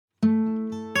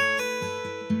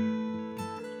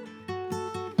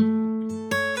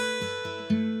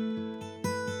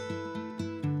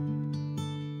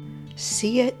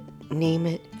See it, name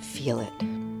it, feel it.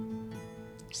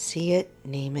 See it,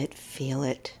 name it, feel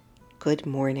it. Good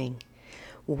morning.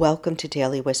 Welcome to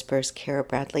Daily Whispers. Kara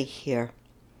Bradley here.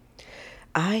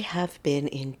 I have been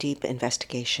in deep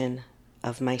investigation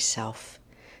of myself,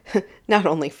 not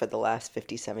only for the last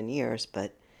 57 years,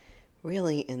 but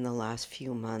really in the last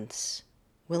few months,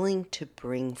 willing to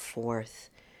bring forth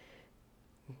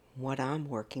what I'm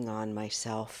working on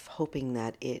myself, hoping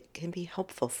that it can be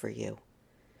helpful for you.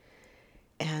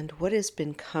 And what has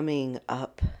been coming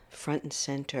up front and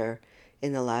center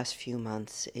in the last few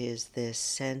months is this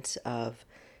sense of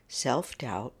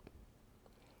self-doubt,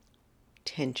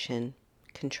 tension,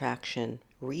 contraction,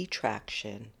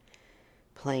 retraction,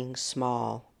 playing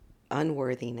small,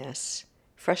 unworthiness,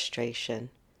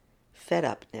 frustration,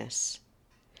 fed-upness,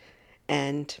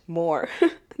 and more.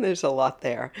 There's a lot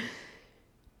there.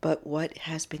 But what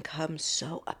has become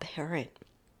so apparent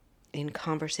in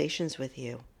conversations with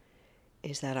you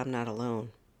is that I'm not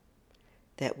alone,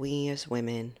 that we as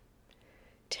women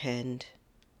tend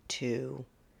to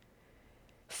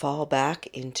fall back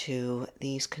into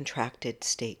these contracted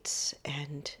states,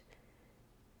 and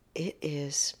it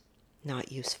is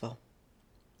not useful.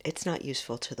 It's not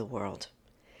useful to the world.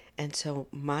 And so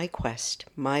my quest,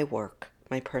 my work,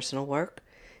 my personal work,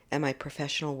 and my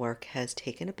professional work has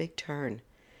taken a big turn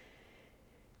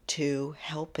to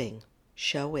helping,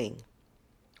 showing,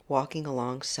 walking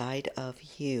alongside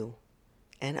of you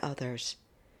and others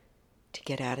to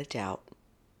get out of doubt,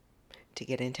 to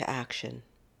get into action,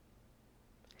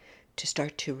 to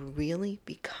start to really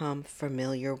become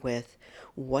familiar with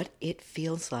what it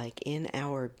feels like in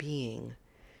our being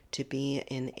to be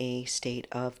in a state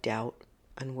of doubt,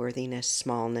 unworthiness,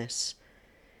 smallness,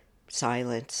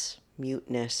 silence,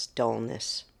 muteness,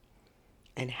 dullness.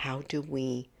 And how do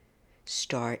we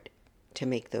start to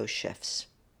make those shifts?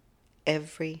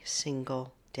 Every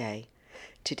single day.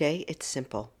 Today it's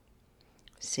simple.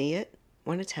 See it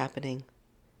when it's happening,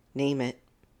 name it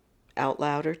out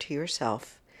loud or to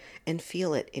yourself, and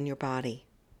feel it in your body.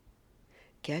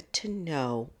 Get to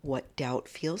know what doubt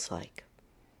feels like.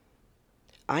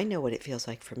 I know what it feels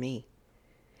like for me.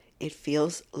 It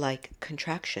feels like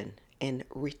contraction and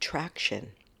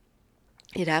retraction.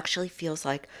 It actually feels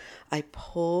like I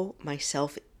pull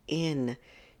myself in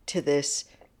to this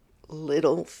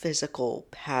little physical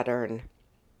pattern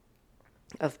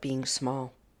of being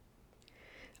small.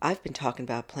 I've been talking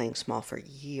about playing small for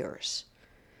years,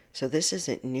 so this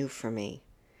isn't new for me.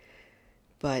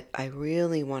 But I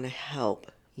really want to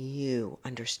help you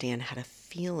understand how to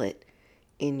feel it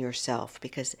in yourself,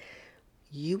 because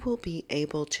you will be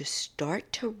able to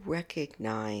start to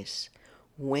recognize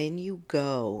when you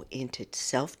go into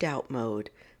self-doubt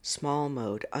mode, small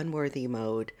mode, unworthy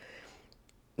mode,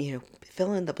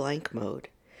 fill in the blank mode.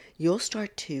 You'll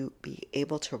start to be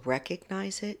able to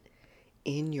recognize it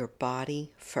in your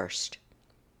body first,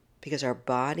 because our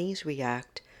bodies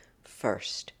react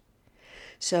first.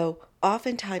 So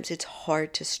oftentimes it's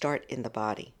hard to start in the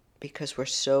body because we're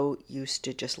so used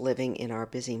to just living in our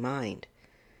busy mind.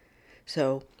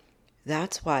 So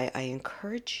that's why I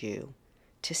encourage you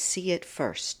to see it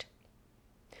first.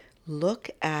 Look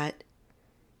at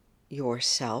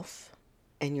yourself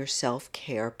and your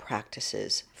self-care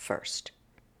practices first.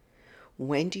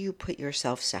 When do you put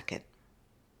yourself second?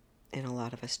 And a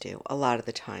lot of us do, a lot of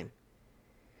the time.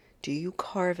 Do you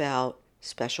carve out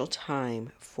special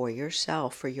time for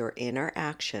yourself, for your inner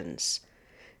actions,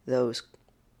 those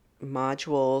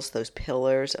modules, those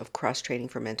pillars of cross-training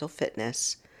for mental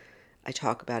fitness? I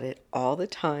talk about it all the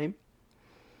time.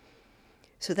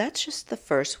 So that's just the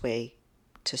first way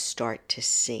to start to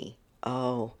see,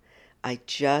 I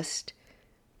just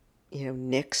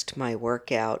nixed my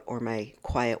workout or my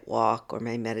quiet walk or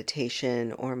my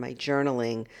meditation or my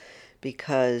journaling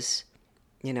because,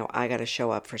 I got to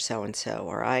show up for so-and-so,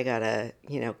 or I got to,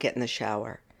 get in the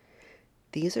shower.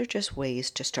 These are just ways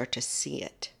to start to see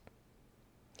it.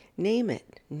 Name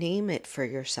it for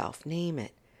yourself, name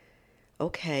it.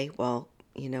 Okay, well,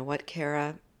 you know what,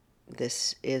 Kara?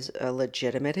 This is a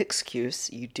legitimate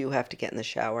excuse. You do have to get in the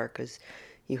shower because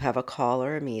you have a call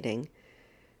or a meeting.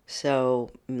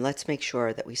 So let's make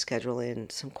sure that we schedule in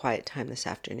some quiet time this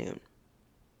afternoon.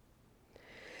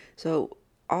 So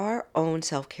our own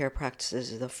self-care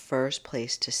practices are the first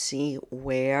place to see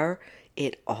where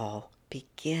it all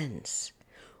begins,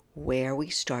 where we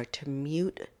start to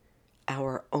mute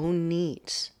our own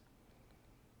needs.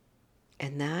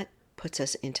 And that puts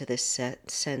us into this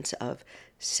sense of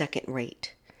second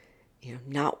rate,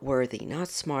 not worthy, not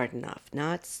smart enough,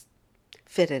 not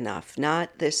fit enough,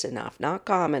 not this enough, not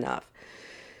calm enough,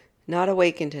 not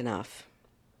awakened enough.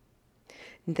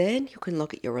 Then you can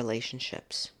look at your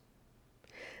relationships.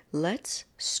 Let's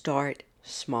start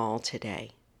small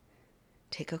today.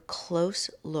 Take a close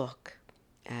look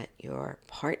at your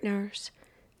partners,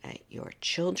 at your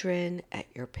children, at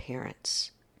your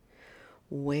parents.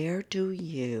 Where do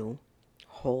you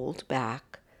hold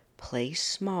back, play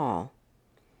small,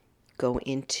 go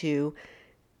into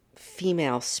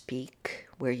female speak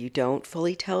where you don't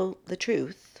fully tell the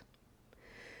truth?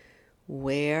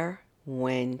 Where,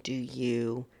 when do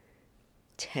you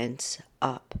tense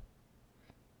up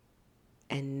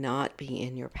and not be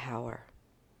in your power?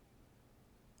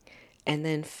 And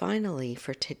then finally,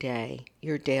 for today,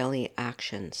 your daily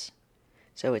actions.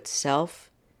 So it's self,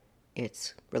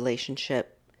 it's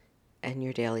relationship, and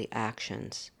your daily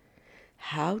actions.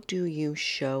 How do you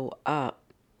show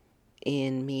up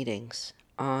in meetings,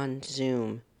 on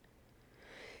Zoom,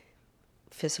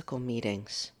 physical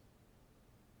meetings?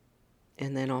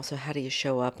 And then also, how do you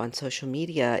show up on social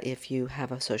media if you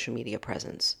have a social media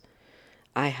presence?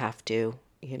 I have to.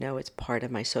 It's part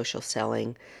of my social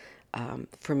selling.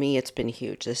 For me, it's been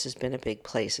huge. This has been a big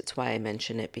place. It's why I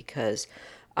mention it, because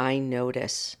I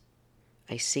notice,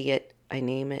 I see it, I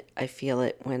name it, I feel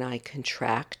it when I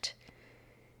contract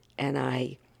and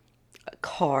I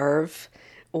carve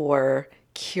or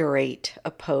curate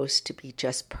a post to be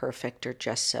just perfect or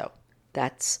just so.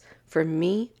 That's, for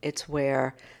me, it's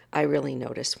where I really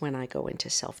notice when I go into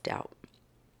self-doubt.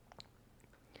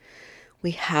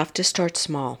 We have to start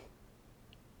small.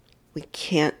 We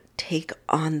can't take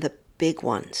on the big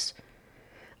ones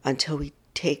until we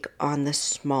take on the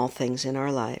small things in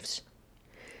our lives.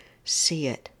 See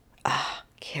it.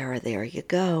 Kara, there you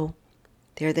go.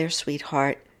 There,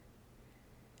 sweetheart.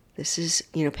 This is,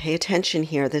 pay attention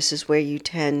here. This is where you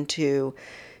tend to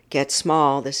get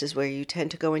small. This is where you tend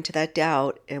to go into that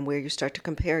doubt and where you start to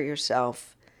compare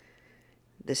yourself.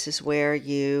 This is where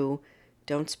you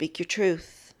don't speak your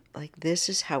truth. Like, this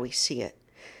is how we see it.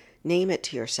 Name it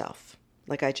to yourself,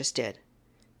 like I just did.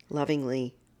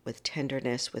 Lovingly, with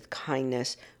tenderness, with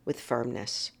kindness, with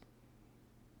firmness.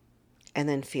 And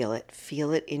then feel it.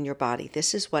 Feel it in your body.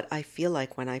 This is what I feel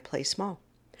like when I play small.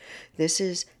 This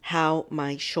is how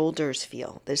my shoulders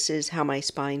feel. This is how my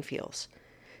spine feels.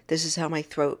 This is how my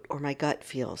throat or my gut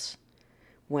feels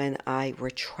when I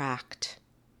retract,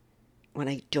 when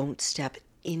I don't step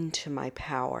into my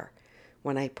power,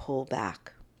 when I pull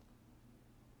back.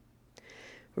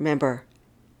 Remember,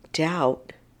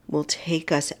 doubt will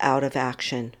take us out of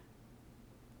action,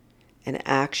 and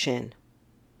action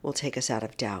will take us out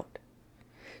of doubt.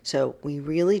 So we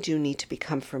really do need to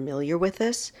become familiar with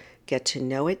this, get to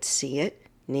know it, see it,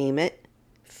 name it,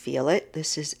 feel it.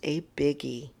 This is a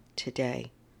biggie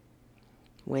today.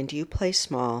 When do you play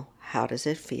small? How does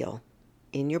it feel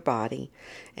in your body?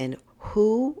 And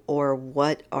who or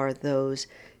what are those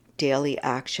daily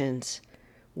actions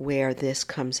where this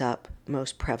comes up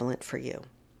most prevalent for you?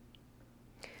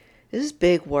 This is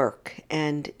big work,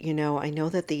 and I know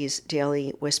that these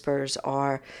daily whispers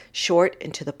are short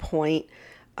and to the point.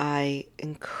 I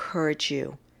encourage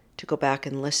you to go back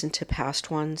and listen to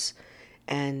past ones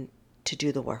and to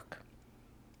do the work.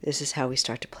 This is how we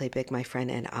start to play big, my friend,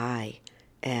 and I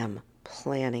am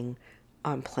planning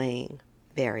on playing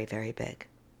very, very big.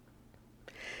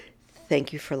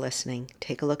 Thank you for listening.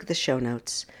 Take a look at the show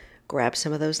notes. Grab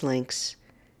some of those links.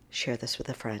 Share this with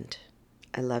a friend.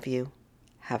 I love you.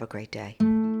 Have a great day.